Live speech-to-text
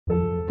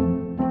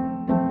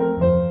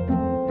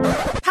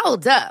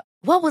Hold up.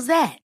 What was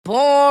that?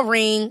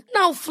 Boring.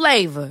 No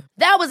flavor.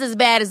 That was as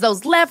bad as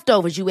those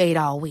leftovers you ate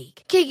all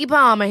week. Keke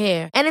Palmer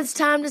here, and it's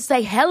time to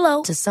say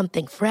hello to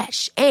something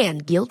fresh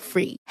and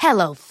guilt-free.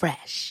 Hello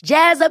Fresh.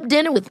 Jazz up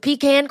dinner with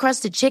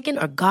pecan-crusted chicken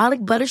or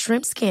garlic butter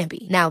shrimp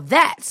scampi. Now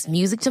that's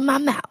music to my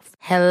mouth.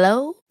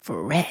 Hello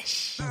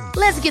Fresh.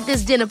 Let's get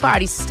this dinner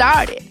party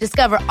started.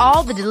 Discover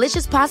all the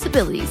delicious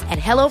possibilities at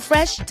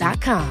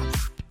hellofresh.com.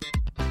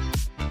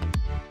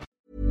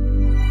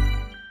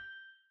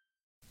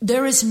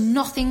 There is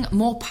nothing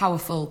more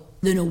powerful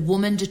than a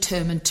woman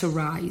determined to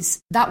rise.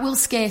 That will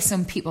scare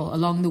some people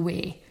along the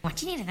way. What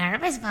do you need a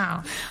therapist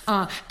for?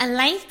 A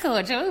life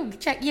coach,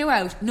 check you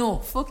out. No,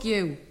 fuck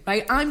you,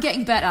 right? I'm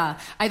getting better.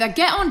 Either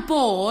get on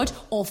board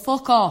or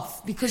fuck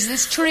off, because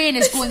this train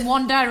is going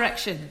one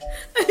direction.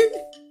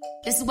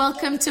 Just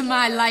welcome to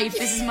my life.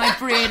 This is my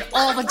brain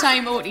all the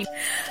time, Oti.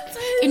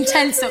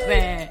 Intense up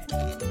there.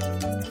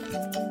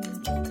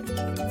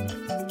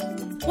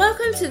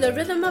 Welcome to The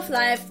Rhythm of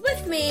Life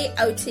with me,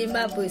 Oti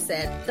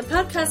Mabuse, the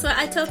podcast where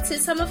I talk to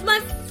some of my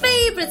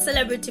favorite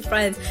celebrity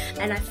friends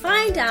and I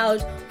find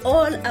out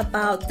all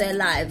about their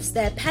lives,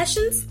 their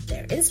passions,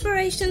 their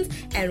inspirations,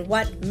 and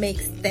what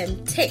makes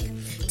them tick.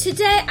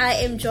 Today I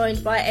am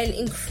joined by an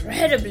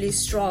incredibly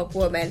strong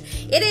woman.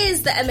 It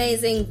is the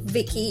amazing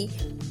Vicky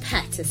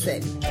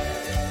Pattison.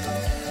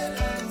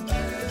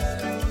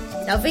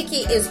 Now, Vicky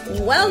is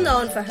well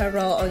known for her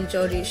role on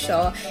Geordie's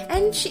show,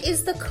 and she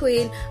is the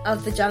queen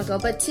of the jungle.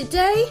 But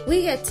today,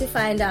 we get to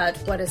find out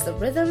what is the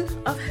rhythm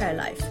of her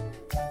life.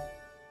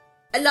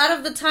 A lot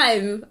of the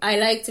time, I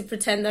like to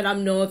pretend that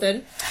I'm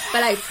northern,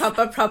 but like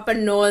proper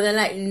northern,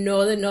 like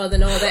northern.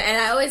 And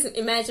I always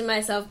imagine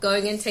myself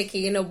going and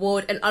taking an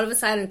award, and all of a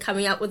sudden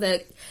coming up with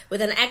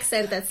an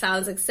accent that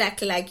sounds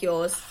exactly like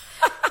yours.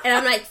 And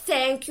I'm like,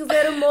 thank you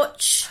very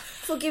much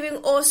for giving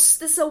us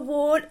this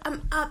award.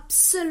 I'm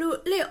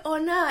absolutely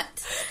honoured.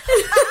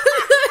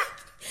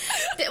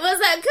 Was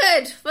that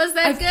good?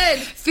 I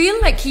feel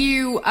like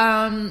you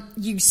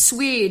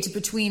swayed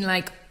between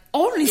like,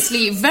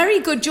 honestly, very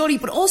good Geordie,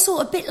 but also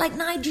a bit like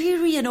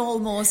Nigerian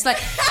almost. Like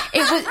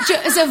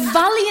it was a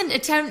valiant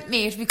attempt,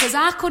 mate, because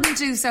I couldn't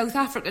do South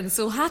African,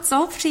 so hats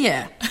off to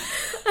you.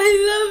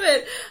 I love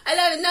it.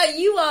 Now,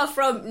 you are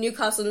from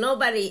Newcastle.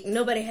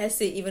 Nobody has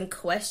to even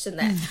question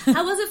that.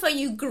 How was it for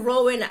you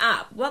growing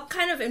up? What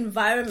kind of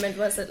environment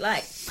was it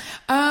like?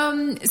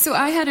 So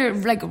I had a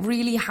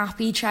really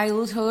happy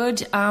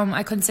childhood.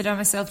 I consider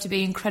myself to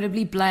be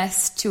incredibly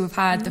blessed to have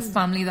had the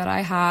family that I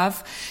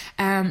have.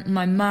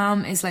 My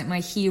mum is like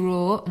my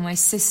hero. My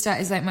sister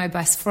is like my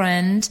best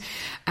friend.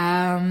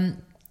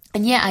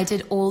 And yeah, I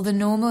did all the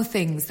normal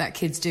things that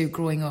kids do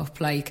growing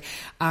up. Like,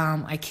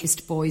 I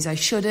kissed boys I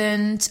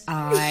shouldn't.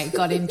 I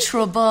got in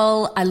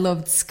trouble. I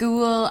loved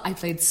school. I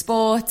played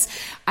sports.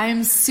 I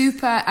was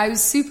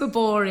super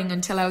boring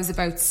until I was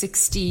about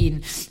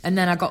 16. And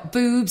then I got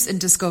boobs and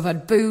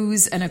discovered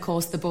booze. And of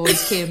course the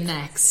boys came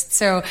next.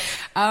 So, again,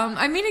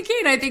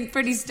 I think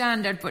pretty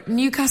standard, but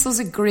Newcastle's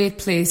a great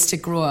place to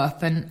grow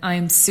up. And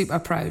I'm super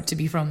proud to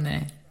be from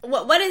there.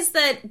 What is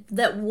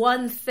that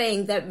one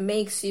thing that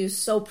makes you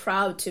so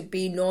proud to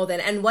be Northern?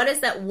 And what is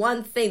that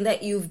one thing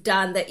that you've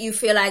done that you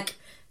feel like,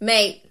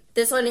 mate,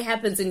 this only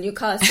happens in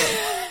Newcastle?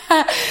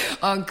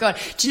 Oh God!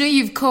 Do you know,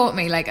 you've caught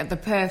me like at the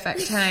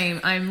perfect time.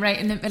 I'm right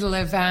in the middle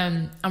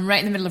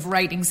of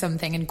writing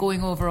something and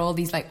going over all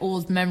these like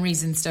old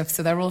memories and stuff,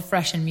 so they're all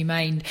fresh in my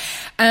mind.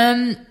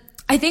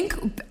 I think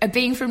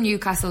being from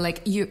Newcastle,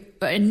 like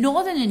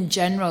Northern in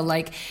general,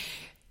 like,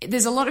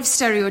 there's a lot of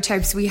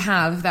stereotypes we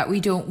have that we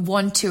don't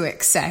want to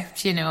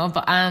accept, you know,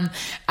 but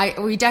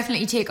we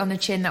definitely take on the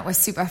chin that we're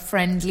super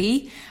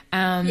friendly.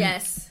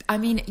 Yes. I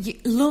mean, you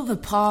love a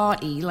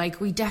party.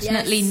 Like, we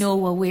definitely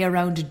know our way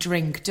around a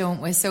drink, don't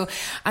we? So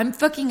I'm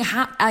fucking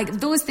happy.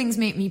 Those things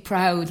make me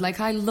proud. Like,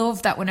 I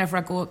love that whenever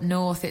I go up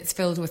north, it's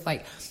filled with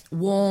like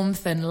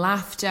warmth and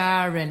laughter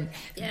and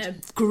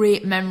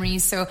great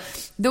memories. So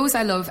those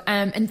I love.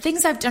 And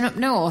things I've done up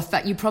north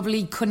that you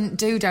probably couldn't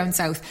do down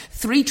south.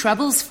 3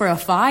 trebles for a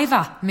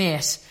 £5,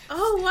 mate.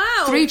 Oh,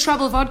 wow. 3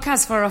 treble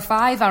vodkas for a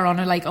 £5 on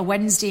a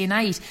Wednesday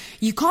night.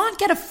 You can't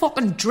get a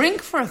fucking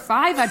drink for a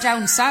 £5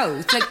 down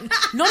south. Like,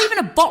 not even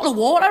a bottle of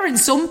water in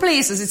some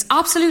places. It's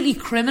absolutely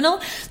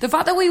criminal. The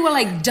fact that we were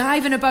like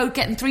diving about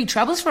getting 3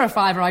 trebles for a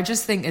 £5, I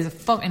just think is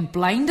fucking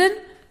blinding.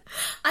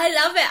 I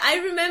love it.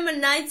 I remember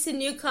nights in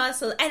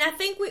Newcastle, and I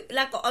think we,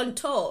 like, on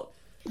tour,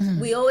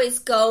 we always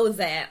go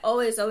there,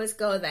 always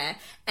go there.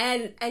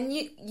 And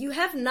you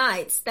have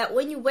nights that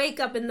when you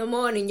wake up in the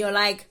morning, you're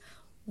like,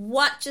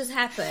 what just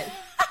happened?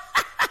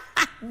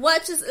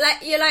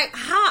 You're like,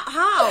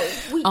 how?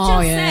 We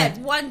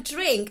said one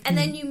drink, and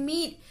then you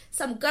meet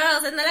some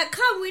girls, and they're like,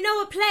 come, we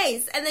know a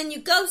place. And then you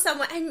go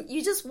somewhere, and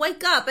you just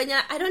wake up, and you're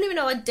like, I don't even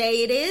know what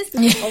day it is,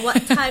 or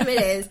what time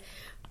it is.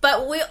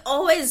 But we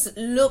always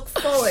look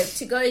forward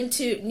to going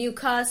to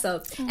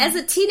Newcastle. As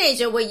a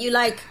teenager, were you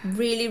like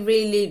really,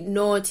 really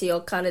naughty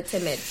or kind of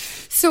timid?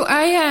 So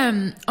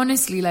I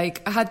honestly,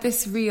 like, I had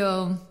this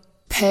real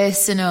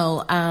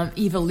personal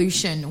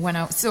evolution when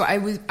I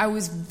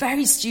was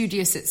very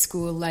studious at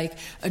school, like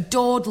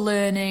adored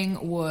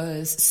learning,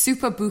 was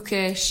super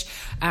bookish,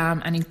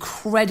 and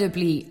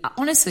incredibly,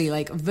 honestly,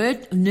 like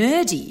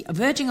nerdy,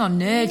 verging on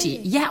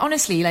nerdy. Yeah,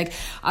 honestly, like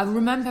I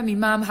remember my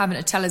mum having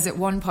to tell us at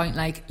one point,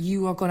 like,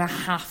 you are gonna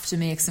have to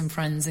make some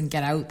friends and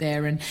get out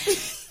there. And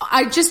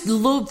I just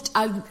loved,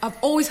 I've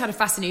always had a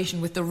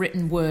fascination with the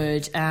written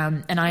word,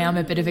 and I am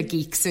a bit of a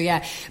geek, so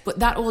yeah. But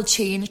that all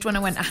changed when I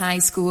went to high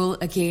school.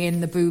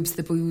 Again, the boobs,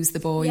 the booze, the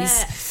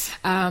boys.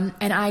 Yeah.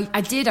 And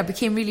I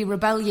became really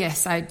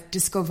rebellious. I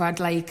discovered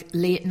like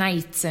late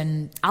nights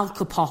and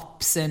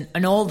alcopops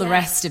and all the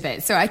rest of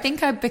it. So I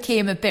think I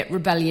became a bit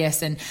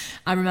rebellious, and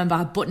I remember I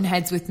had button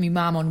heads with my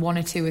mum on one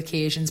or two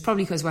occasions,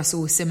 probably because we're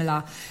so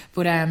similar.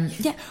 But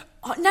yeah.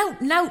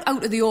 Now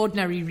out of the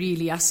ordinary,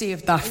 really. I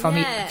saved that for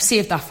me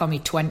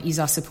 20s,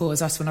 I suppose.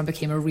 That's when I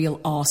became a real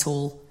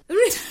arsehole.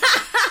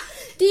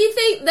 Do you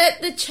think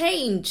that the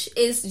change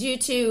is due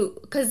to,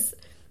 because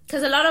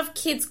a lot of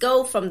kids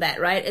go from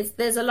that, right?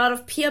 There's a lot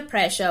of peer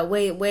pressure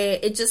where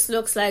it just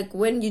looks like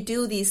when you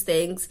do these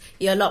things,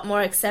 you're a lot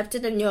more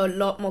accepted and you're a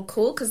lot more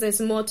cool because there's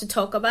more to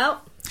talk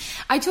about?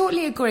 I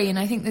totally agree, and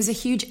I think there's a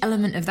huge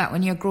element of that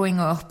when you're growing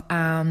up,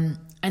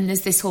 and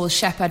there's this whole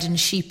shepherd and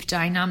sheep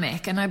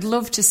dynamic. And I'd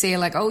love to say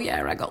like, oh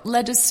yeah, I got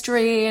led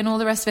astray and all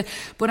the rest of it.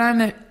 But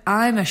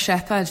I'm a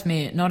shepherd,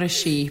 mate, not a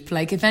sheep.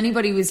 Like if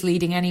anybody was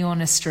leading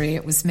anyone astray,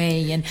 it was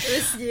me. And it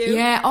was you.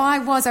 Yeah, I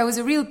was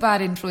a real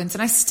bad influence,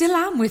 and I still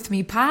am with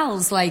me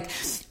pals. Like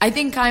I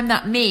think I'm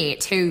that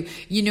mate who,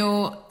 you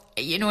know,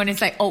 and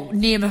it's like, oh,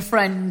 name a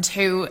friend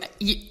who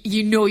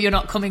you know you're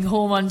not coming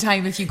home on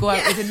time if you go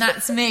out with, and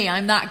that's me.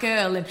 I'm that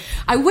girl, and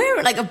I wear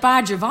it like a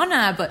badge of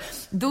honour. But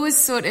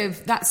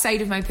that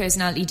side of my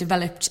personality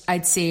developed,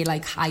 I'd say,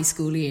 like high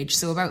school age,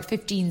 so about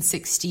 15,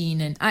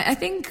 16, and I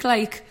think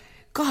like,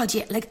 God,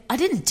 yeah, like I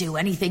didn't do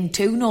anything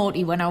too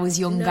naughty when I was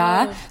younger.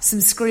 No.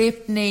 Some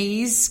scraped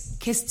knees,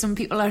 kissed some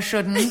people I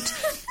shouldn't.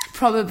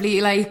 Probably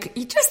like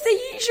just the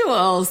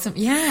usual.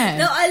 Yeah.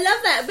 No, I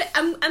love that.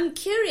 But I'm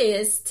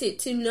curious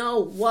to know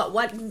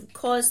what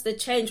caused the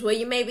change. Were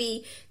you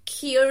maybe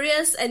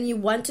curious and you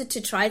wanted to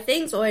try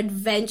things, or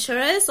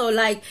adventurous, or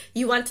like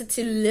you wanted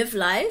to live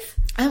life?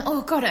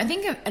 Oh God, I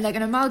think like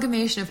an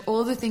amalgamation of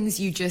all the things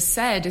you just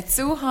said. It's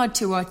so hard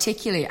to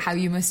articulate how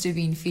you must have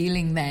been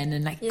feeling then,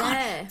 and like,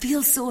 God, it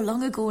feels so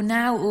long ago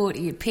now. Or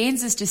it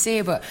pains us to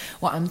say, but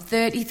I'm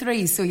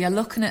 33, so you're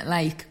looking at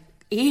like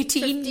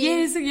 18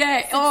 years,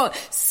 yeah. Oh,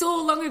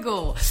 so long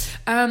ago.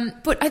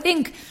 But I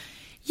think,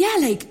 yeah,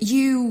 like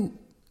you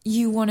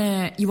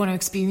wanna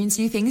experience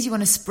new things. You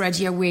wanna spread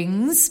your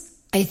wings.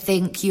 I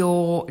think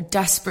you're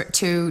desperate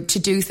to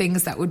do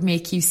things that would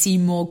make you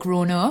seem more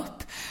grown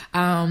up.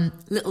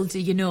 Little do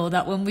you know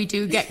that when we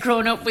do get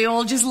grown up, we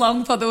all just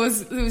long for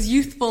those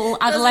youthful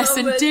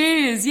adolescent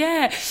days.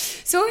 Yeah.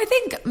 So I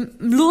think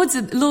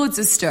loads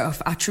of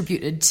stuff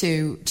attributed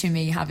to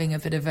me having a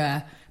bit of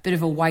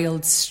a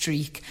wild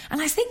streak,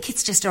 and I think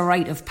it's just a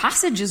rite of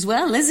passage as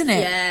well, isn't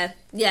it?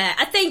 Yeah.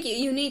 I think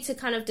you need to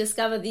kind of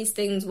discover these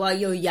things while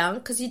you're young,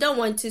 because you don't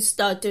want to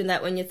start doing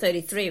that when you're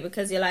 33,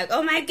 because you're like,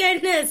 oh my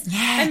goodness,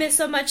 I missed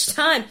so much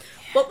time.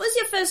 What was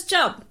your first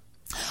job?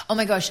 Oh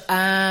my gosh,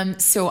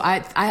 so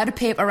I had a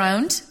paper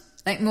round.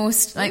 Like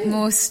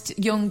most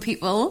young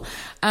people.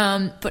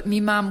 But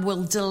me mum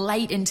will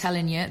delight in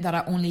telling you that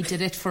I only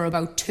did it for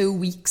about 2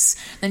 weeks.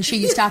 Then she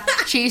used to have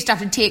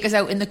to take us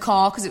out in the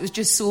car because it was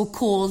just so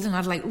cold, and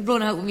I'd like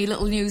run out with my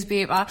little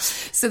newspaper.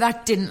 So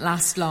that didn't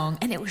last long.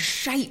 And it was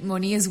shite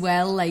money as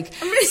well. Like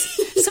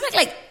something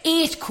like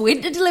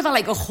 £8 to deliver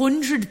like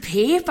 100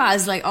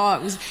 papers. Like, oh,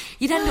 it was,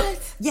 you'd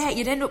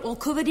end up all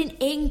covered in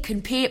ink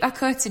and paper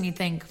cuts, and you'd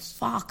think,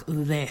 fuck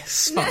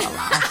this for a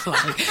laugh.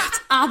 Like, it's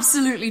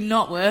absolutely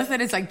not worth it.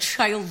 It's like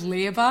child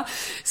labour.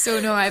 So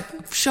no, I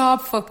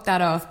sharp fucked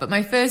that off. But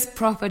my first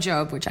proper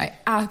job, which I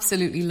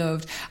absolutely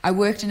loved, I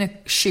worked in a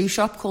shoe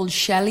shop called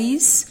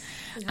Shelley's.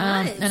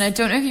 Nice. And I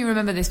don't know if you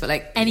remember this, but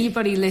like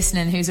anybody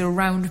listening who's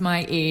around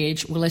my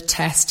age will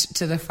attest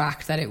to the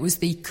fact that it was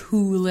the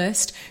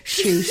coolest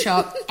shoe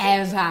shop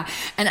ever.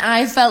 And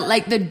I felt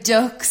like the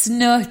duck's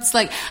nuts.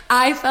 Like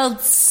I felt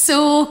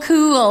so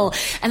cool.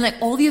 And like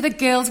all the other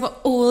girls were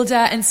older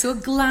and so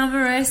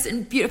glamorous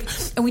and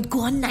beautiful. And we'd go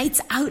on nights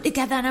out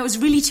together, and I was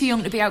really too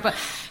young to be out. But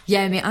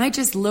yeah, I mean, I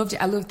just loved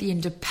it. I loved the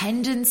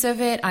independence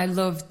of it. I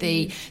loved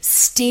the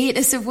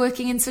status of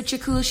working in such a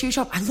cool shoe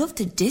shop. I loved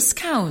the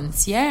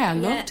discounts. Yeah, I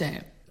loved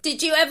it.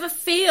 Did you ever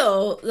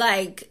feel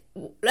like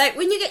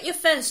when you get your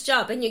first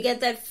job and you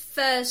get that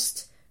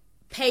first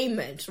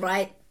payment,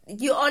 right?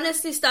 You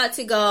honestly start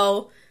to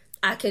go,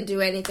 I can do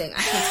anything.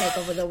 I can take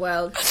over the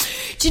world.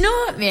 Do you know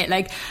what, mate?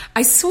 Like,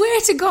 I swear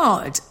to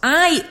God,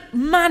 I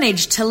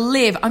managed to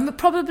live. I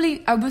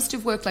must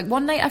have worked like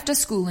one night after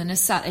school and a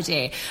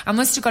Saturday. I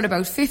must have got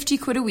about 50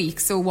 quid a week.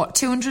 So what,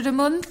 200 a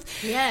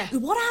month? Yeah.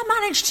 What I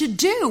managed to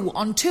do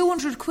on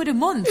 200 quid a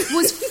month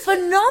was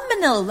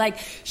phenomenal. Like,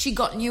 she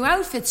got new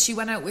outfits. She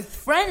went out with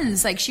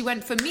friends. Like, she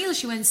went for meals.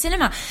 She went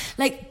cinema.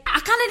 Like, I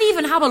can't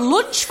even have a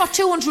lunch for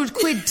 200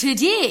 quid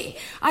today.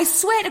 I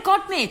swear to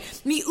God, mate.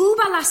 Me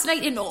Uber last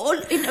night in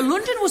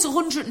London was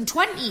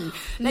 120.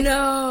 Like,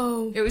 no.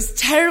 It was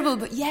terrible.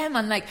 But yeah,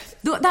 man, like,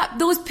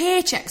 those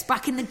paychecks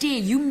back in the day,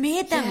 you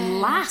made them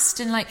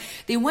last. And, like,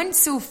 they went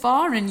so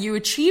far and you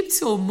achieved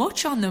so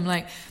much on them.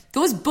 Like,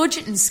 those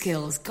budgeting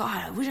skills,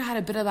 God, I wish I had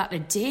a bit of that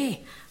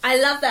today. I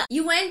love that.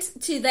 You went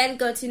to then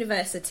go to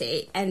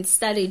university and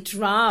study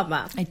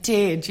drama. I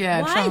did,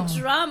 yeah. Why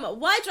drama?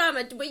 Why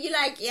drama? Were you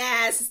like,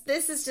 yes,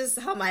 this is just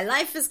how my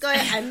life is going.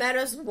 I might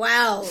as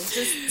well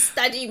just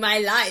study my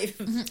life.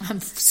 I'm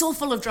so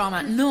full of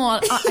drama.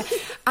 No,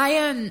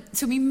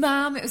 so my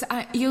mum,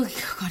 you'll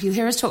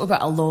hear us talk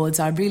about her loads.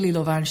 I really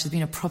love her and she's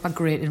been a proper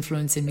great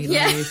influence in my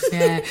life.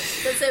 Yeah.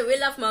 That's it. We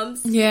love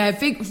mums. Yeah,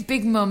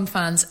 big mum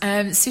fans.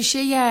 So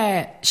she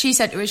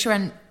said to us, she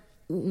went,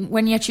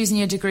 when you're choosing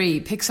your degree,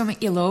 pick something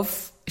you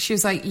love. She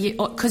was like,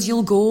 because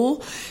you'll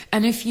go,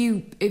 and if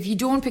you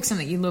don't pick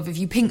something you love, if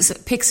you pick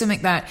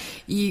something that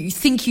you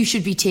think you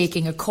should be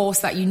taking, a course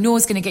that you know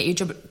is going to get you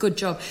a good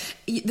job,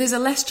 there's a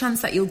less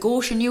chance that you'll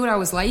go. She knew what I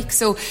was like.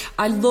 So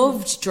I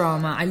loved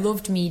drama, I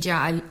loved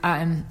media,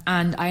 and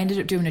I ended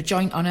up doing a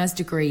joint honours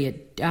degree at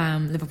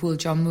Liverpool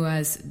John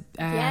Moores,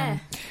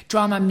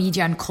 drama,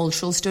 media and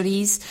cultural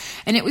studies,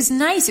 and it was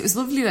nice. It was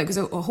lovely. Like, it was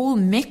a whole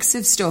mix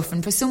of stuff.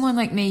 And for someone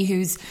like me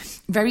who's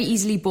very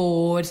easily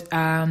bored,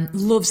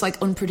 loves like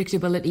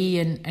unpredictability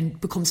and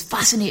becomes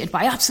fascinated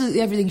by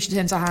absolutely everything she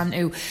turns her hand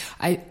to,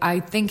 I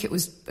think it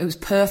was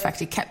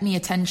perfect. It kept me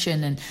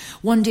attention. And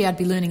one day I'd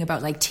be learning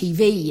about like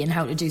TV and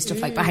how to do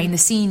stuff like behind the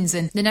scenes,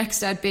 and the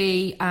next I'd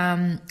be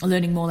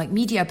learning more like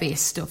media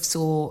based stuff,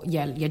 so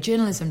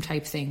journalism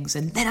type things,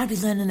 and then I'd be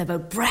learning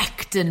about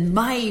Brecht and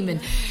mime, and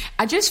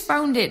I just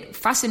found it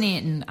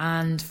fascinating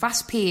and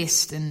fast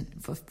paced, and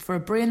for a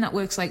brain that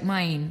works like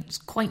mine, it's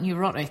quite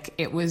neurotic.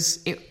 It was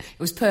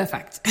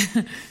perfect.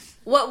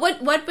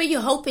 What were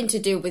you hoping to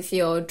do with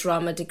your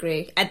drama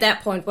degree at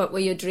that point? What were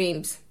your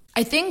dreams?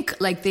 I think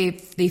like they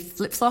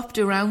flip-flopped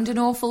around an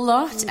awful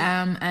lot,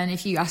 and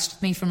if you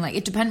asked me from like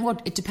it depend what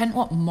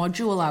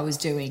module I was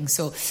doing.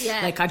 So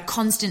like I'd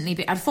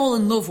fall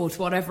in love with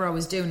whatever I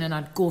was doing, and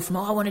I'd go from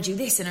I want to do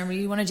this and I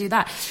really want to do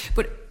that.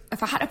 But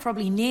if I had to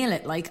probably nail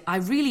it, like I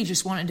really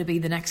just wanted to be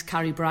the next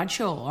Carrie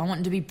Bradshaw. I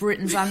wanted to be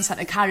Britain's answer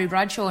to Carrie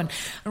Bradshaw, and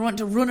I wanted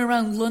to run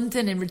around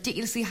London in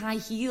ridiculously high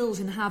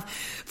heels and have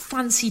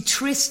fancy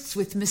trysts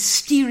with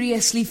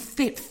mysteriously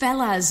fit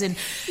fellas, and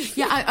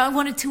I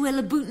wanted to wear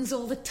Louboutins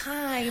all the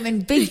time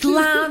and big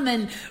glam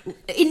and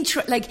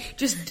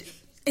just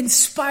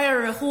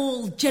inspire a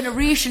whole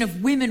generation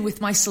of women with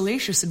my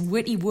salacious and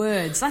witty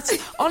words. That's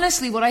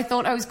honestly what I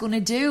thought I was going to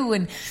do,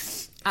 and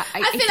I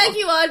feel like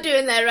you are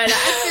doing that right now.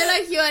 I feel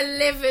like you are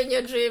living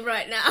your dream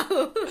right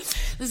now.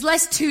 There's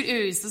less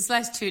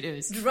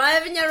tutus.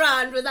 Driving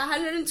around with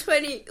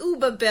 120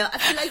 Uber bill. I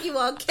feel like you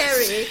are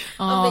Kerry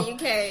of the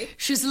UK.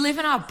 She's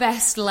living our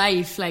best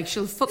life. Like,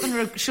 she'll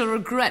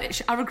regret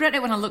it. I regret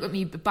it when I look at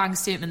my bank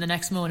statement the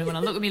next morning, when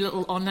I look at my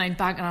little online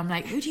bank and I'm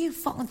like, who do you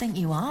fucking think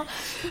you are?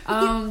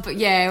 But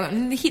yeah,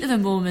 in the heat of the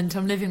moment,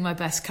 I'm living my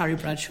best Carrie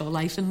Bradshaw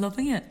life and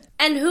loving it.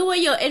 And who were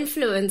your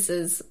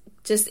influences?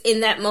 Just in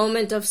that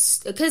moment of,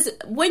 because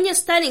when you're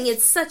studying,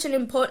 it's such an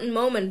important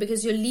moment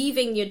because you're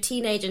leaving your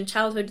teenage and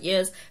childhood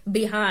years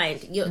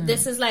behind.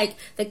 This is like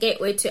the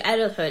gateway to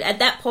adulthood. At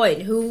that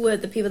point, who were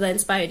the people that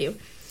inspired you?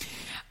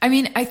 I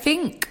mean, I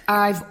think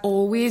I've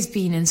always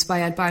been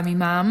inspired by my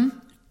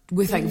mum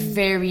with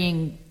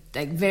varying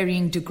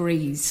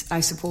degrees, I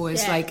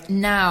suppose. Yeah. Like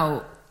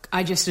now,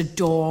 I just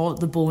adore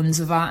the bones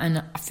of her,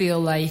 and I feel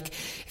like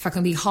if I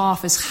can be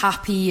half as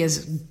happy,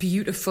 as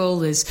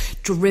beautiful, as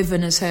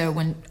driven as her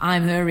when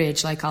I'm her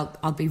age, like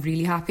I'll be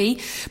really happy.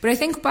 But I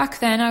think back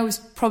then I was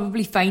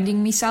probably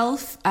finding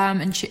myself,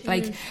 and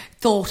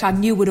thought I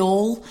knew it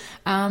all.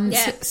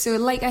 So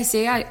like I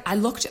say, I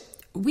looked.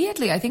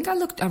 Weirdly, I think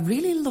I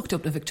really looked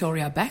up to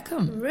Victoria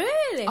Beckham.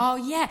 Really? Oh,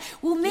 yeah.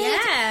 Well, mate,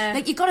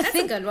 like you got to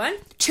think. That's a good one.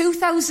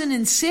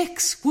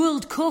 2006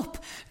 World Cup,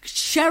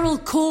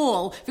 Cheryl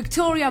Cole,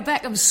 Victoria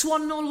Beckham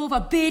swanning all over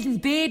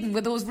Baden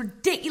with those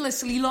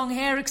ridiculously long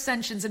hair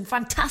extensions and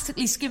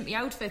fantastically skimpy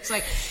outfits.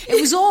 Like, it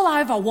was all I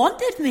ever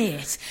wanted,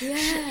 mate.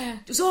 Yeah.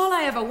 It was all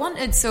I ever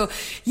wanted. So,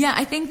 yeah,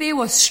 I think they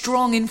were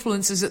strong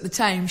influences at the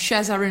time,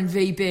 Shezza and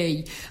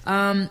VB.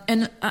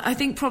 And I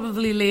think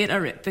probably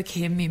later it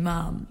became me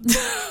mum.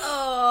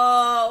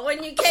 Oh,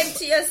 when you came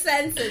to your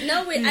senses.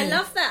 No, wait, I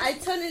love that. I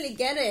totally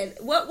get it.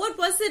 What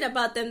was it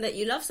about them that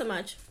you love so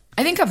much?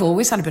 I think I've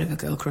always had a bit of a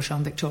girl crush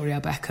on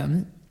Victoria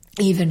Beckham.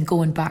 even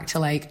going back to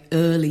like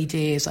early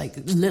days, like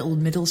little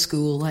middle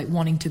school, like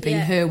wanting to be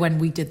her when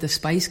we did the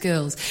Spice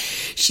Girls.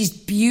 She's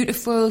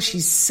beautiful,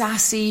 she's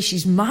sassy,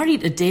 she's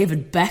married to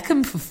David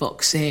Beckham, for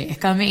fuck's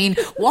sake. I mean,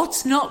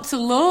 what's not to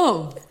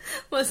love?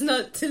 What's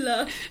not to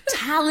love?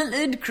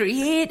 Talented,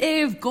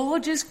 creative,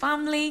 gorgeous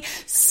family,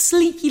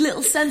 sleeky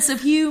little sense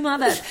of humour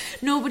that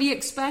nobody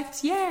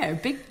expects. Yeah,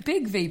 big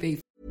VB.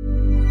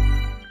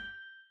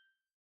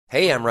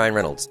 Hey, I'm Ryan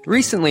Reynolds.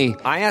 Recently,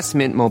 I asked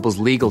Mint Mobile's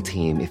legal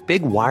team if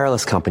big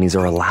wireless companies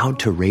are allowed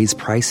to raise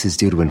prices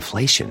due to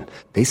inflation.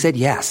 They said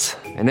yes.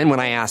 And then when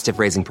I asked if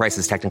raising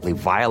prices technically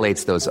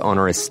violates those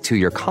onerous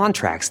 2-year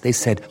contracts, they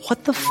said,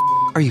 "What the f***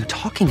 are you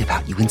talking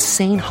about, you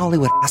insane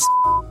Hollywood ass?"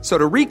 So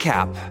to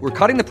recap, we're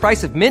cutting the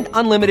price of Mint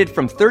Unlimited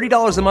from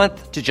 $30 a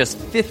month to just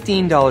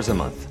 $15 a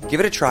month. Give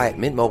it a try at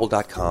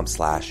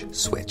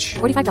mintmobile.com/switch.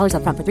 $45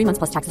 up front for 3 months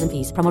plus taxes and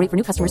fees. Promo rate for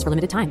new customers for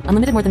limited time.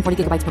 Unlimited more than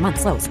 40 gigabytes per month.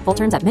 Slows full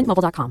terms at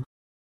mintmobile.com.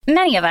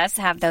 Many of us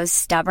have those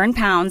stubborn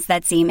pounds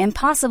that seem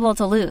impossible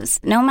to lose,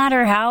 no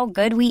matter how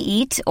good we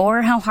eat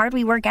or how hard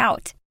we work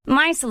out.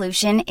 My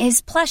solution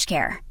is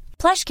PlushCare.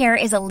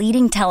 PlushCare is a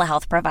leading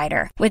telehealth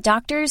provider with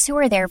doctors who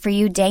are there for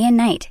you day and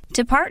night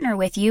to partner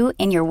with you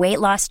in your weight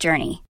loss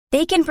journey.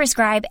 They can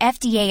prescribe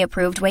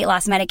FDA-approved weight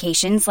loss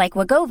medications like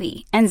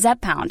Wegovy and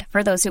Zepbound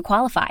for those who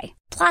qualify.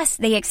 Plus,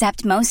 they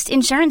accept most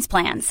insurance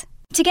plans.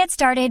 To get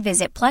started,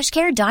 visit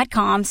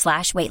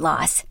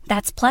plushcare.com/weightloss.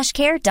 That's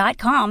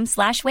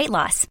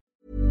plushcare.com/weightloss.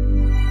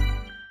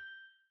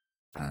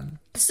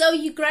 So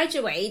you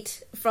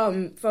graduate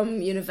from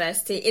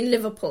university in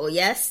Liverpool,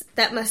 yes?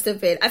 That must have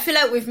been... I feel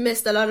like we've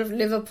missed a lot of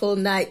Liverpool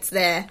nights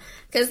there.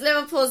 Because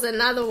Liverpool's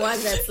another one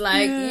that's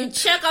like, you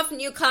check off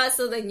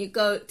Newcastle, then you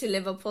go to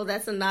Liverpool.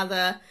 That's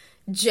another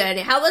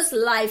journey. How was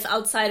life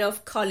outside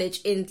of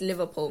college in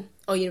Liverpool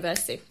or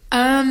university?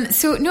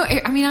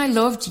 I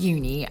loved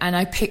uni, and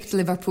I picked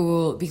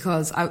Liverpool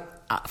because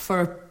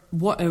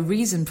what a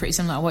reason pretty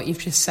similar to what you've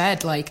just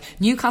said. Like,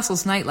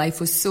 Newcastle's nightlife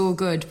was so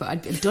good, but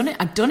I'd done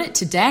it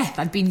to death.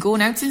 I'd been going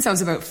out since I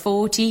was about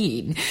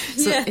 14.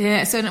 So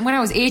when I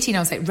was 18, I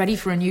was like ready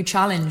for a new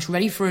challenge,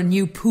 ready for a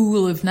new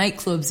pool of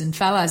nightclubs and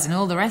fellas and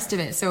all the rest of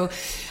it. So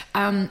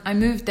I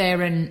moved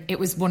there, and it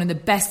was one of the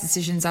best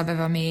decisions I've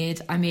ever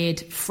made. I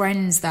made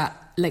friends that,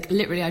 like,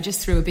 literally, I just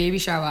threw a baby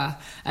shower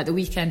at the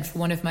weekend for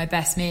one of my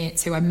best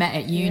mates who I met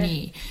at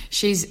uni. Yeah.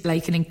 She's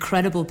like an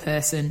incredible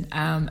person,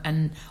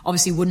 and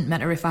obviously wouldn't met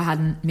her if I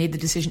hadn't made the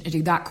decision to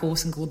do that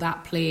course and go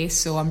that place.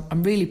 So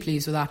I'm really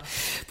pleased with that.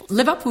 But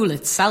Liverpool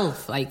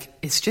itself, like,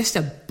 it's just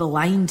a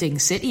blinding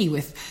city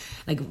with,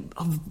 like,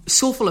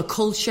 so full of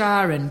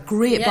culture and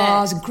great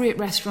bars and great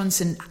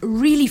restaurants and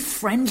really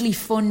friendly,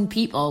 fun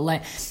people.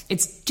 Like,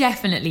 it's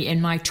definitely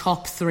in my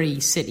top 3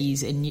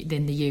 cities in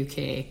the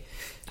UK.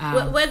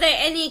 Were there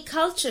any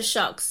culture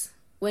shocks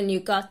when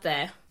you got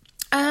there?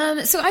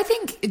 So I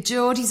think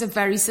Geordies are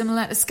very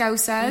similar to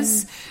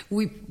Scousers.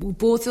 We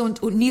both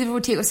neither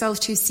would take ourselves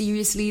too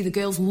seriously. The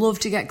girls love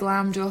to get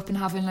glammed up and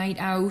have a night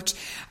out.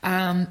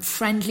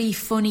 Friendly,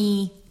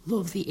 funny,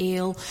 love the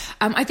ale.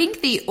 I think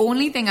the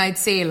only thing I'd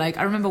say, like,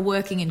 I remember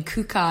working in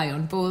Kukai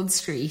on Bold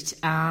Street,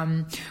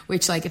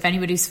 which, like, if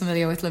anybody's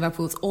familiar with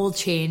Liverpool, it's all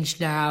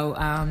changed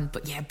now.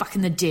 But yeah, back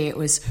in the day, it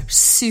was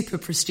super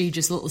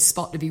prestigious little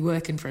spot to be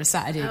working for a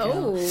Saturday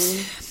girl.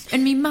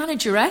 And me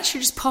manageress, she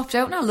just popped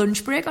out on her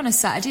lunch break on a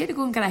Saturday to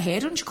go and get her hair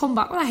done. She come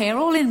back with her hair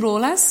all in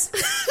rollers.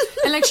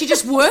 And, like, she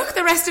just worked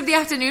the rest of the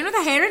afternoon with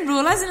her hair in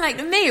rollers. And, like,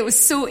 to me, it was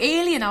so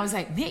alien. I was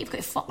like, mate, you've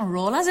got fucking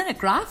rollers in a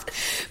graft.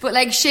 But,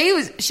 like, she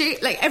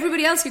like,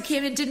 everybody else who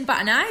came in didn't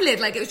bat an eyelid.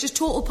 Like, it was just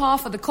total par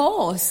for the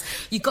course.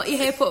 You got your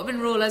hair put up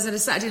in rollers at a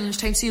Saturday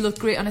lunchtime, so you look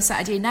great on a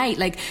Saturday night.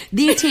 Like,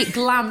 they take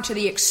glam to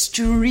the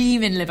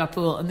extreme in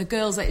Liverpool. And the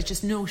girls, like, it's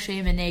just no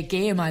shame in their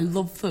game. I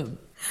love them.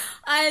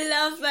 I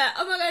love that.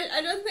 Oh my gosh,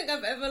 I don't think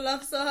I've ever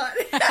laughed so hard.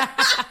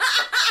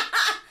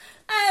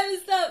 I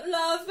haven't stopped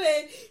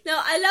laughing. No,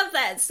 I love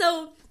that.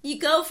 So you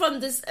go from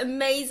this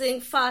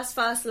amazing fast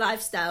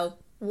lifestyle.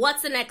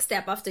 What's the next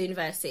step after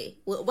university?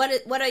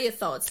 What are your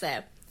thoughts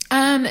there?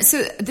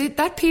 So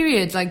that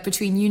period, like,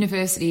 between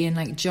university and,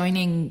 like,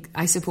 joining,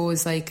 I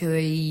suppose, like,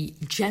 the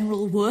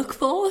general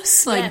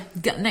workforce, like,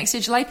 next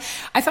stage of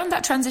life, I found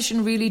that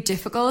transition really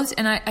difficult,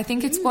 and I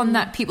think it's one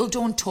that people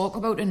don't talk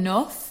about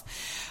enough.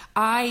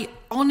 I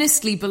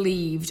honestly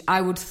believed I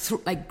would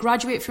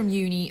graduate from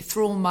uni,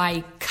 throw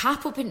my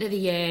cap up into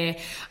the air,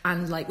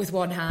 and, like, with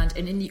one hand,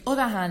 and in the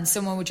other hand,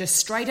 someone would just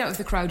stride out of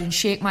the crowd and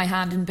shake my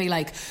hand and be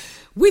like,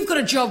 we've got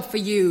a job for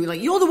you,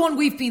 like, you're the one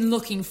we've been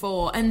looking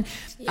for. And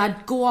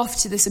I'd go off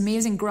to this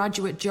amazing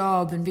graduate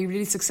job and be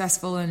really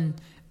successful and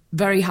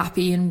very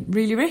happy and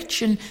really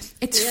rich. And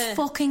it's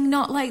fucking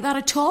not like that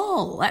at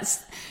all.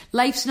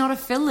 Life's not a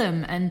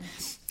film. And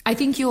I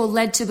think you're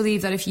led to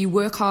believe that if you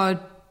work hard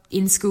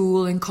in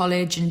school and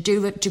college and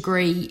do a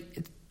degree,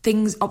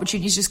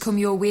 opportunities just come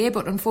your way.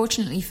 But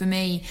unfortunately for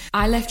me,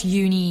 I left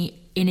uni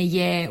in a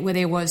year where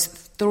there was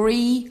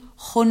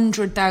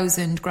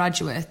 300,000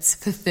 graduates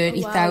for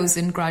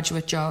 30,000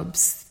 graduate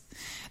jobs.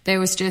 there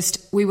was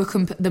just,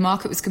 the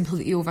market was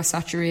completely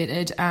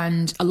oversaturated,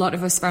 and a lot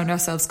of us found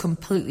ourselves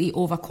completely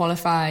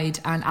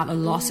overqualified and at a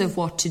loss of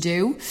what to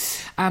do,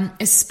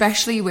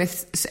 especially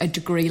with a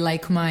degree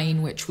like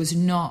mine, which was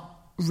not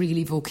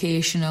really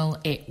vocational.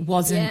 It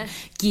wasn't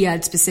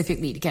geared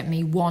specifically to get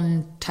me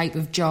one type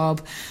of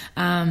job,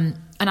 and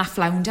I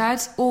floundered.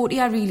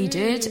 I really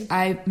did.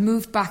 I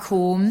moved back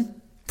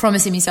home,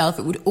 promising myself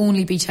it would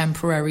only be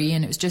temporary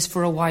and it was just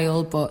for a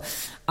while, but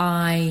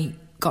I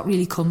got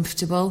really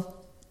comfortable.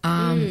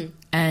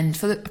 And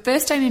for the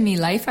first time in my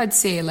life, I'd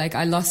say, like,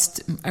 I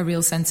lost a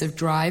real sense of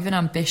drive and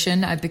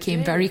ambition. I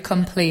became very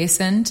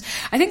complacent.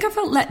 I think I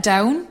felt let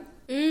down.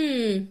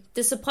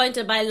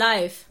 Disappointed by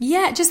life.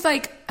 Yeah, just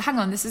like, hang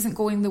on, this isn't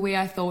going the way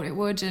I thought it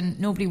would, and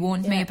nobody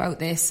warned me about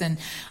this, and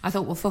I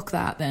thought, well, fuck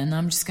that then,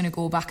 I'm just going to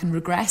go back and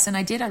regress. And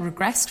I did. I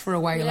regressed for a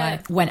while.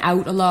 I went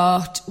out a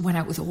lot, went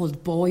out with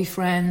old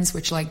boyfriends,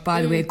 which, like,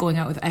 by the way, going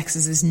out with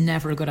exes is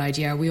never a good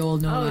idea. We all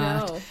know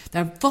that. No.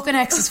 They're fucking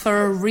exes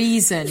for a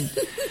reason.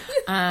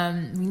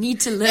 We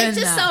need to learn that.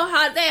 They're just so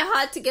hard. They're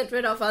hard to get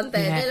rid of, aren't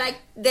they? Yeah.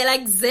 They're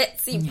like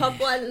zits. You pop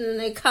one and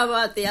they come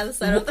out the other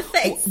side of the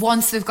face.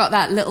 Once they've got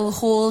that little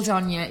hold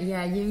on you.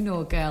 Yeah, you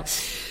know, girl.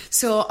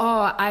 So,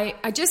 I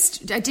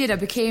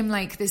became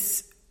like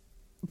this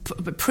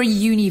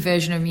pre-uni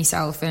version of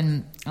myself,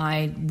 and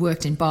I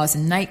worked in bars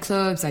and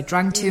nightclubs. I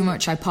drank too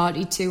much. I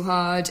partied too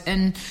hard.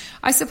 And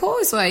I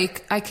suppose,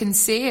 like, I can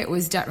say it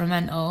was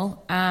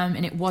detrimental,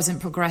 and it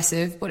wasn't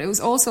progressive, but it was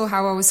also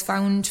how I was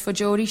found for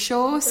Geordie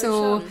Shore.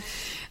 So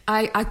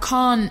I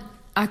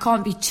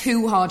can't be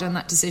too hard on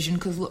that decision,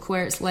 because look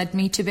where it's led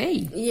me to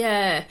be.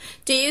 Yeah.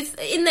 Do you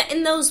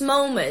in those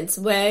moments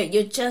where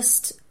you're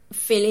just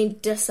feeling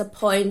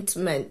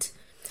disappointment,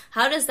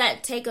 how does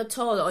that take a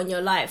toll on your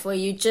life, where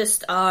you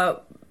just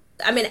are,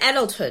 I mean,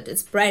 adulthood,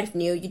 it's brand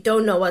new, you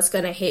don't know what's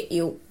going to hit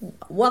you.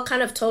 What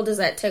kind of toll does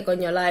that take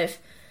on your life?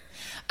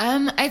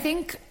 I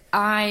think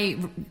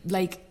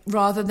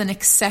rather than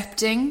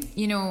accepting,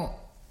 you know,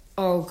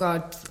 oh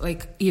God,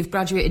 like, you've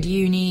graduated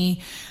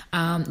uni,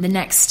 the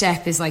next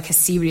step is like a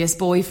serious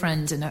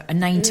boyfriend and a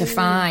 9 to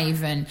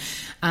 5, and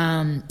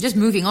just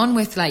moving on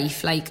with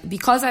life. Like,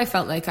 because I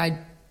felt like I'd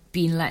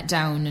been let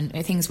down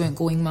and things weren't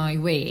going my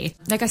way,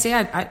 like I say,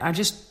 I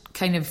just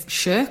kind of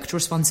shirked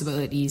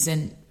responsibilities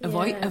and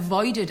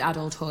avoided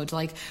adulthood.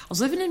 Like, I was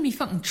living in my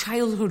fucking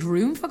childhood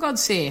room, for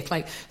God's sake,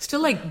 like,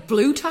 still like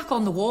blue tack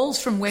on the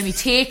walls from where me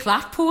Take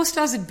That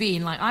posters had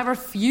been. Like, I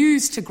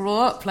refused to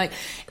grow up, like,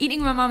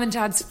 eating my mum and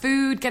dad's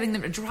food, getting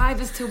them to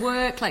drive us to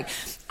work. Like,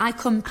 I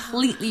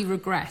completely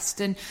regressed.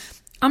 And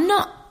I'm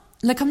not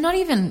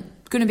even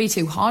going to be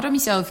too hard on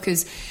myself,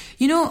 because,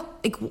 you know,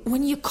 like,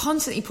 when you're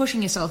constantly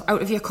pushing yourself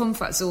out of your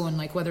comfort zone,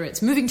 like, whether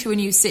it's moving to a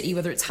new city,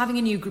 whether it's having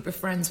a new group of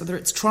friends, whether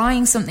it's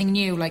trying something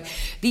new, like,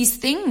 these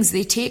things,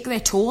 they take their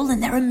toll,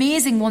 and they're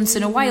amazing once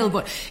in a while,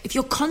 but if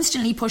you're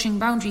constantly pushing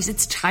boundaries,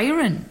 it's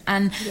tiring.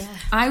 And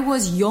I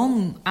was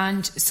young,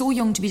 and so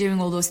young to be doing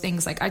all those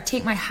things. Like, I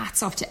take my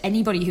hats off to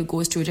anybody who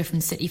goes to a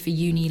different city for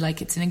uni.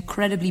 Like, it's an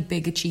incredibly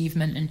big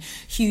achievement and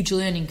huge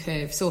learning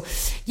curve. So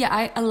yeah,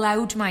 I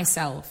allowed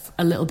myself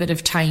a little bit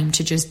of time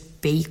to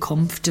just be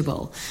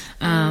comfortable.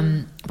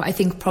 But I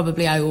think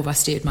probably I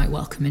overstayed my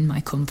welcome in my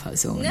comfort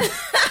zone.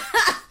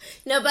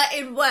 No, but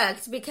it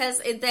worked, because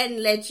it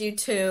then led you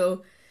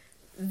to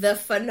the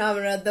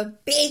phenomenon, the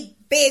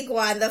big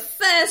one, the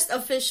first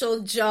official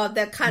job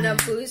that kind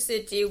of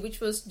boosted you, which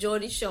was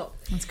Geordie Shore.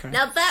 That's correct.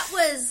 Now, that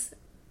was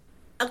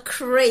a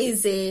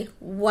crazy,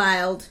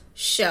 wild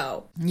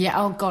show.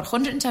 Yeah, oh God,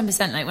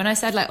 110%. Like, when I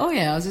said, like, oh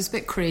yeah, I was just a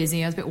bit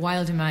crazy, I was a bit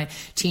wild in my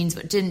teens,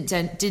 but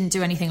didn't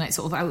do anything, like,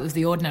 sort of out of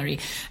the ordinary.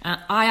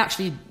 I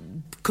actually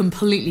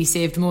completely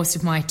saved most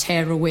of my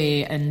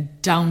tearaway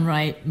and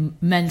downright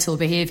mental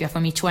behaviour for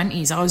me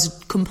 20s. I was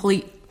a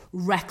complete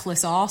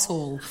reckless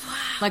arsehole. Wow.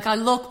 Like, I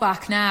look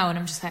back now and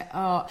I'm just like,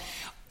 oh,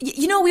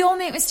 you know, we all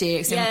make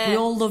mistakes, and we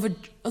all love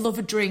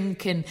a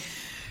drink, and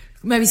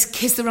maybe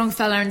kiss the wrong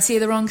fella and say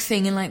the wrong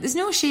thing, and, like, there's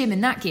no shame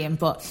in that game.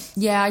 But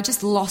yeah, I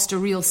just lost a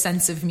real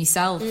sense of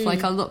myself.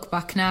 Like, I look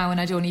back now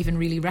and I don't even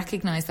really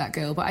recognise that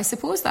girl, but I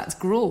suppose that's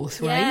growth,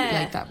 right?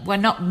 Like, that we're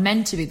not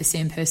meant to be the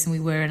same person we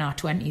were in our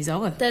 20s, are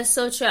we? That's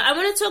so true. I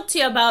want to talk to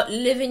you about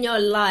living your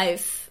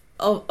life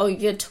of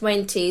your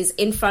 20s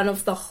in front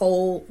of the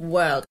whole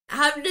world.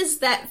 How does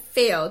that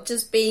feel,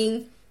 just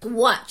being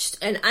watched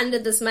and under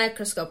this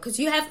microscope? Because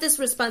you have this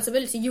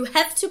responsibility. You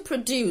have to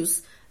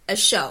produce a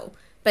show,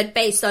 but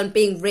based on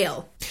being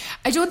real.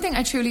 I don't think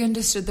I truly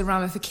understood the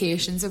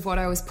ramifications of what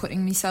I was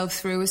putting myself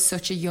through as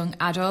such a young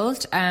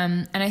adult.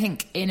 And I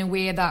think in a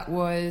way that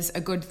was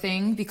a good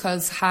thing,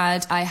 because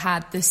had I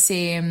had the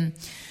same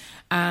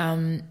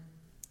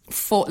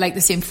the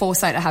same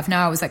foresight I have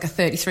now as like a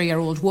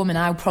 33-year-old woman,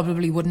 I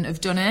probably wouldn't have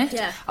done it.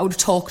 Yeah. I would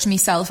have talked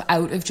myself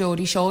out of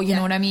Geordie Shore, you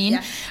know what I mean?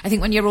 Yeah. I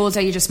think when you're older,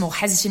 you're just more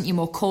hesitant, you're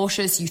more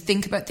cautious, you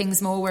think about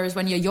things more, whereas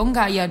when you're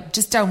younger, you're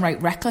just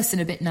downright reckless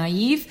and a bit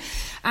naive.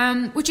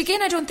 Which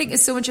again, I don't think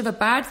is so much of a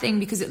bad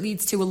thing, because it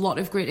leads to a lot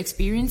of great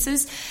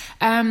experiences.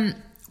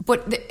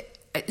 But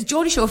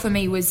Geordie Shore for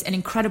me was an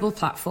incredible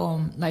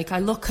platform. Like, I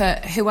look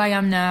at who I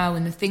am now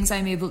and the things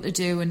I'm able to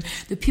do and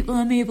the people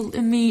I'm able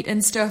to meet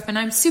and stuff, and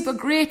I'm super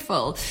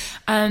grateful.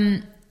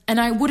 And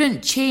I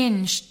wouldn't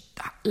change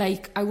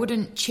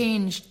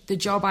the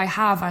job I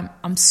have.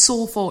 I'm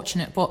so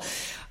fortunate. But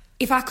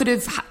if I could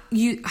have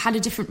had a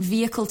different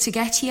vehicle to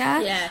get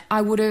here,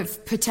 I would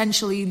have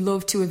potentially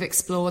loved to have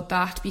explored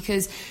that,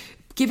 because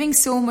giving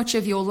so much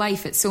of your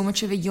life at so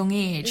much of a young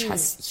age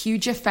has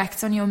huge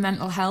effects on your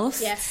mental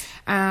health. Yes.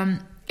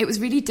 It was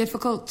really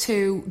difficult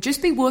to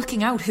just be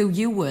working out who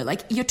you were.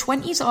 Like, your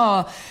 20s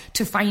are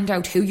to find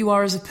out who you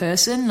are as a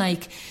person.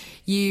 Like,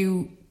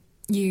 you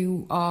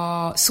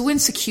are so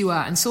insecure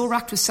and so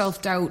racked with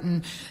self-doubt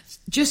and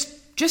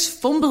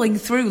just fumbling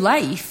through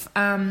life,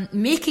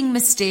 making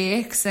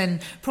mistakes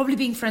and probably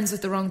being friends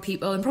with the wrong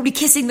people and probably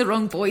kissing the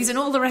wrong boys and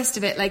all the rest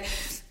of it. Like,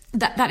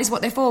 that is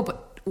what they're for.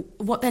 But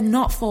what they're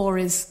not for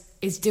is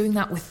doing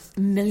that with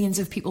millions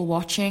of people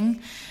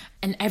watching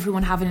and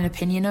everyone having an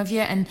opinion of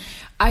you. And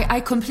I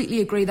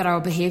completely agree that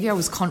our behaviour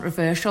was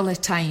controversial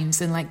at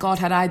times. And, like, God,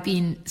 had I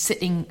been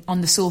sitting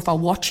on the sofa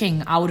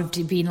watching, I would have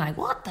been like,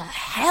 what the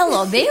hell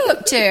are they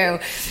up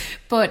to?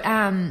 But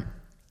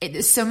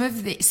some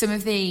of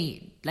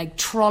the like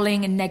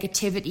trolling and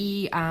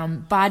negativity,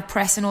 bad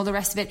press and all the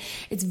rest of it,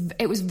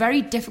 it was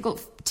very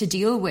difficult to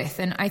deal with.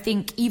 And I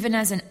think even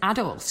as an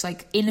adult,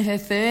 like in her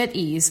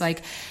 30s,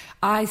 like,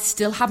 I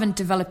still haven't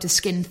developed a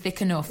skin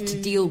thick enough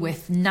to deal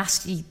with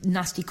nasty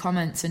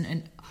comments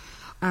and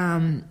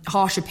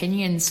harsh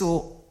opinions.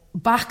 So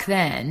back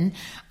then,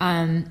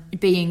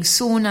 being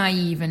so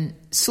naive and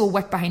so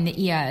wet behind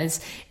the ears,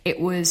 it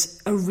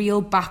was a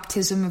real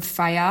baptism of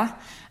fire.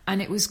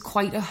 And it was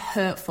quite a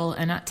hurtful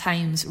and at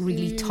times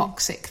really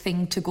toxic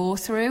thing to go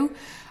through.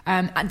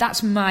 And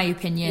that's my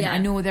opinion. I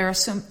know there are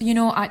some,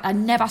 I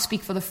never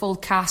speak for the full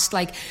cast.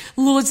 Like,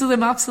 loads of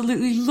them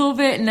absolutely love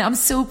it. And I'm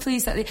so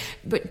pleased that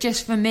but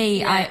just for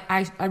me,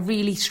 I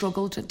really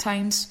struggled at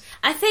times.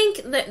 I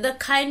think that the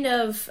kind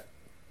of,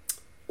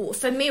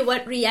 for me,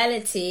 what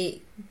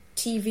reality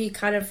TV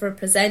kind of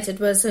represented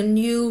was a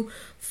new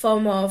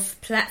form of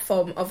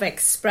platform of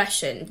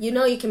expression.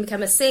 You can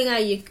become a singer,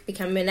 you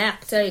become an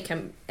actor, you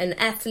become an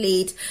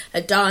athlete,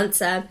 a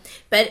dancer,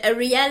 but a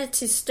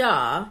reality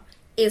star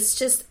is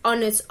just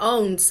on its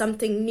own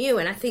something new.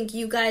 And I think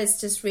you guys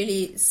just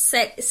really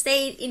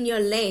stayed in your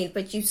lane,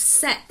 but you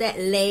set that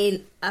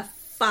lane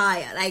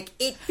afire. Like,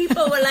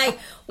 people were like,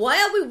 why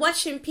are we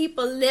watching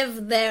people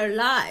live their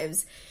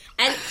lives?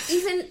 And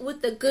even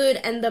with the good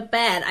and the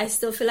bad, I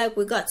still feel like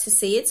we got to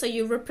see it. So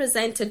you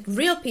represented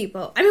real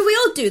people. I mean, we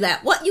all do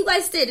that. What you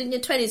guys did in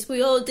your 20s,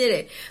 we all did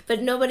it.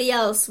 But nobody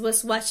else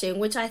was watching,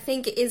 which I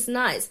think is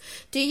nice.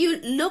 Do you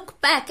look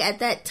back at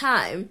that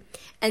time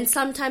and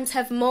sometimes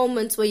have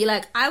moments where you're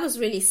like, I was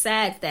really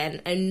sad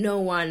then, and no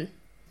one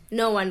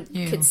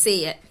could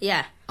see it?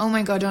 Yeah. Oh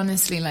my God,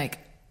 honestly, like,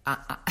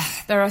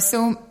 there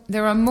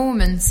are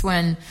moments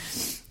when...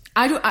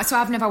 So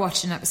I've never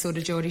watched an episode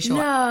of Geordie Shore.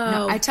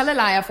 No, I tell a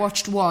lie, I've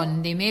watched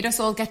one. They made us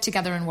all get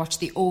together and watch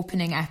the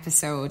opening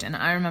episode, and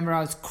I remember I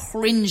was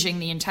cringing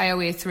the entire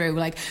way through,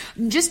 like,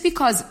 just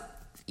because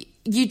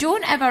you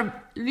don't ever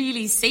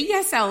really see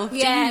yourself, do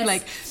you?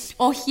 Like,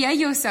 or hear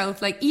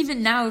yourself. Like,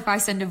 even now, if I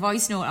send a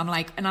voice note, I'm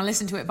like, and I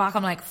listen to it back,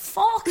 I'm like,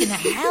 fucking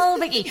hell,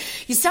 Vicky,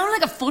 you sound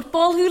like a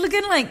football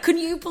hooligan. Like, can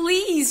you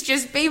please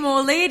just be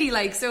more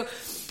ladylike? So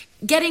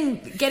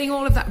getting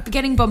all of that,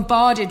 getting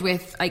bombarded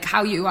with like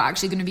how you are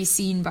actually going to be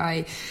seen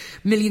by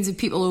millions of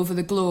people over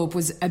the globe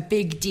was a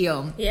big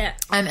deal. Yeah.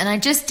 And I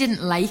just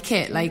didn't like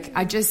it. Like,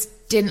 I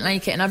just didn't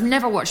like it. And I've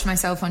never watched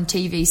myself on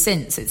TV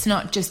since. It's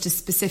not just a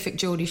specific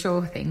Geordie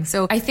Shore thing.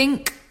 So I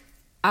think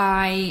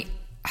I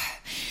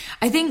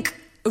think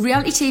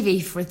reality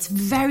TV, for its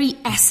very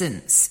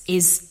essence,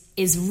 is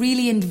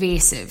really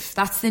invasive.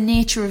 That's the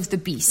nature of the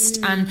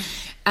beast.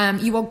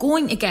 And you are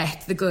going to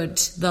get the good,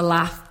 the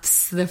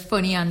laughs, the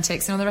funny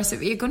antics and all the rest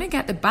of it. You're going to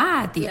get the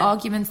bad, the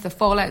arguments, the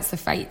fallouts, the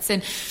fights,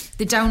 and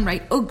the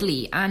downright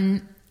ugly.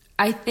 And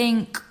I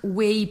think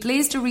we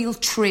blazed a real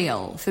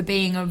trail for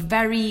being a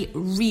very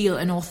real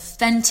and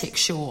authentic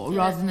show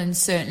rather than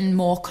certain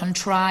more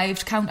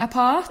contrived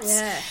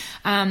counterparts.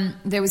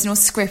 There was no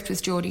script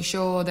with Geordie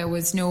Shore. There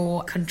was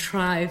no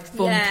contrived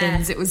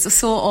bumpkins. It was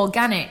so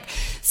organic.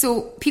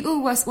 So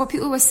what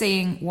people were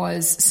saying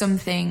was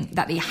something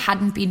that they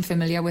hadn't been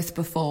familiar with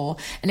before,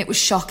 and it was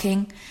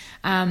shocking.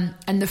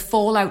 And the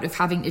fallout of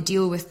having to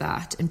deal with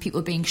that and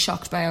people being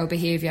shocked by our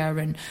behaviour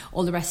and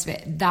all the rest of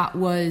it, that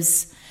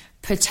was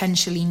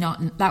potentially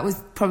not, that was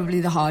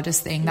probably the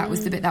hardest thing. That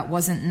was the bit that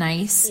wasn't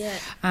nice.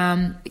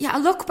 I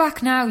look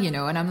back now,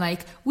 and I'm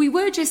like, we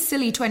were just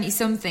silly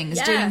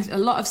 20-somethings doing a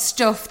lot of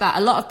stuff that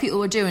a lot of people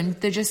were doing,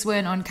 they just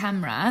weren't on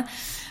camera.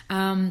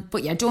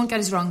 But yeah, don't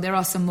get us wrong, there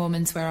are some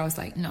moments where I was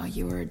like, no,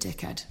 you were a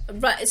dickhead.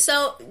 Right,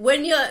 so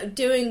when you're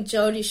doing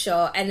Geordie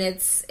Shore and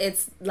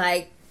it's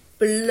like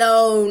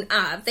blown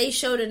up, they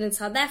showed it in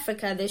South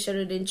Africa, they showed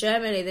it in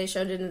Germany, they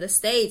showed it in the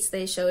States,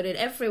 they showed it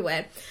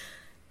everywhere.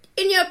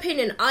 in your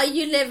opinion, are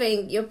you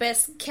living your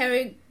best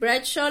Carrie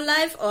Bradshaw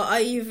life, or are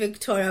you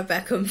Victoria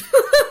Beckham?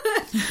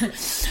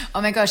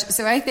 Oh my gosh.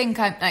 So I think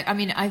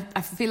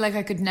I feel like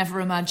I could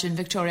never imagine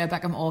Victoria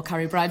Beckham or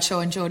Carrie Bradshaw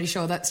and Geordie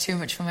Shore. That's too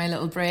much for my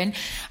little brain.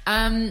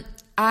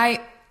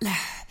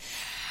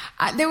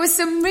 There were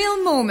some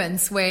real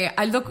moments where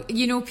I look,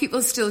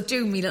 people still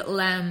do me little,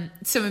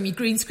 some of me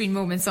green screen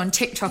moments on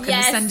TikTok, and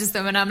they send us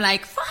them, and I'm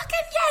like, fucking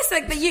yes,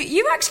 like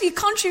you actually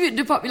contributed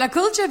to popular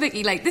culture,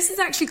 Vicky. Like, this is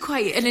actually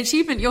quite an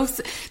achievement.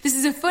 This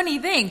is a funny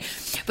thing.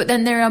 But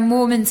then there are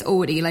moments,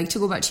 Odie, like to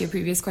go back to your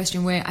previous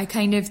question, where I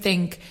kind of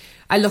think,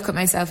 I look at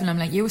myself and I'm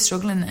like, you were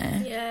struggling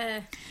there.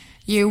 Yeah.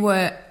 You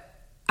were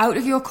out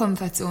of your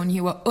comfort zone,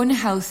 you were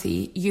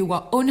unhealthy, you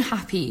were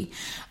unhappy,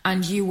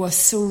 and you were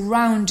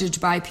surrounded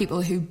by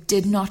people who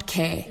did not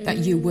care that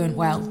you weren't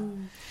well.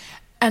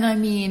 And I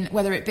mean,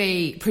 whether it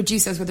be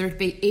producers, whether it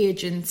be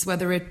agents,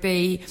 whether it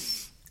be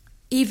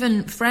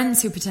even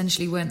friends who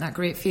potentially weren't that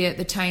great for you at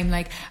the time,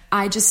 like,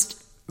 I just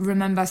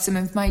remember some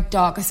of my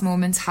darkest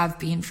moments have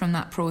been from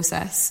that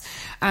process.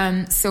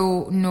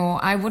 So no,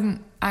 I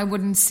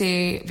wouldn't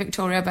say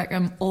Victoria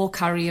Beckham or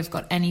Carrie have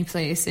got any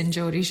place in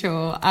Geordie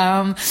Shore.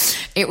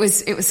 It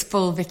was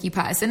full Vicky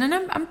Pattison, and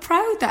I'm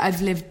proud that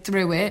I've lived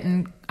through it,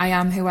 and I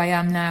am who I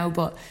am now.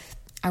 But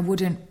I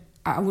wouldn't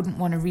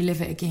want to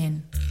relive it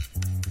again.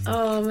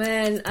 Oh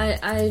man,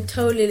 I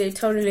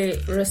totally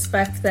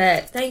respect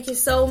that. Thank you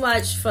so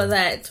much for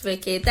that,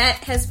 Vicky.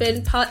 That has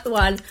been part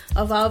 1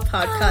 of our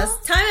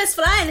podcast. Time is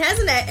flying,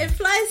 hasn't it? It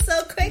flies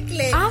so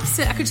quickly.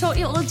 Absolutely. I could talk to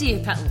you all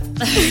day, Petal.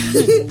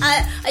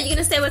 Are you going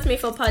to stay with me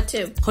for part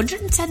 2?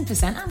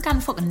 110%. I'm going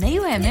fucking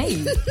nowhere,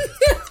 mate.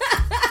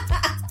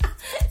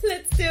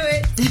 Let's do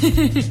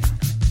it.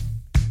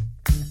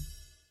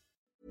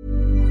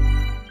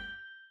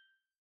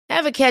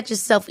 Ever catch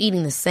yourself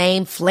eating the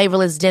same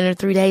flavorless dinner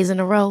 3 days in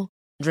a row?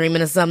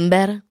 Dreaming of something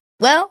better?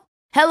 Well,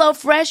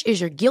 HelloFresh is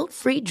your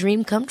guilt-free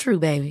dream come true,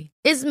 baby.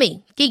 It's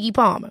me, Keke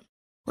Palmer.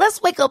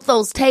 Let's wake up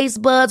those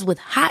taste buds with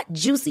hot,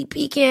 juicy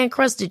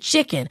pecan-crusted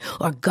chicken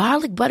or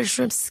garlic butter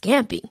shrimp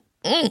scampi.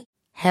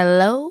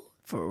 Hello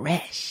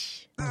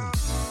Fresh.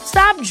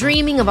 Stop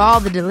dreaming of all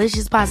the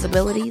delicious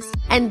possibilities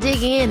and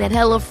dig in at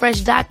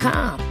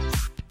HelloFresh.com.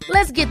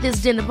 Let's get this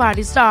dinner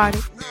party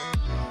started.